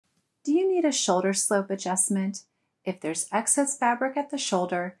Do you need a shoulder slope adjustment? If there's excess fabric at the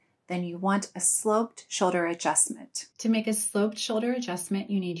shoulder, then you want a sloped shoulder adjustment. To make a sloped shoulder adjustment,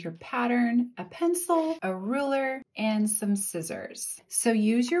 you need your pattern, a pencil, a ruler, and some scissors. So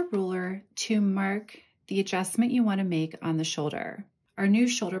use your ruler to mark the adjustment you want to make on the shoulder. Our new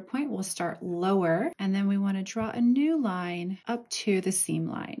shoulder point will start lower, and then we want to draw a new line up to the seam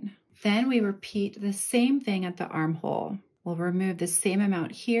line. Then we repeat the same thing at the armhole. We'll remove the same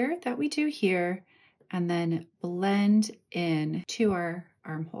amount here that we do here, and then blend in to our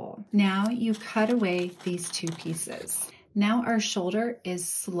armhole. Now you cut away these two pieces. Now our shoulder is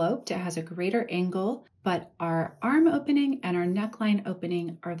sloped, it has a greater angle, but our arm opening and our neckline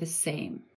opening are the same.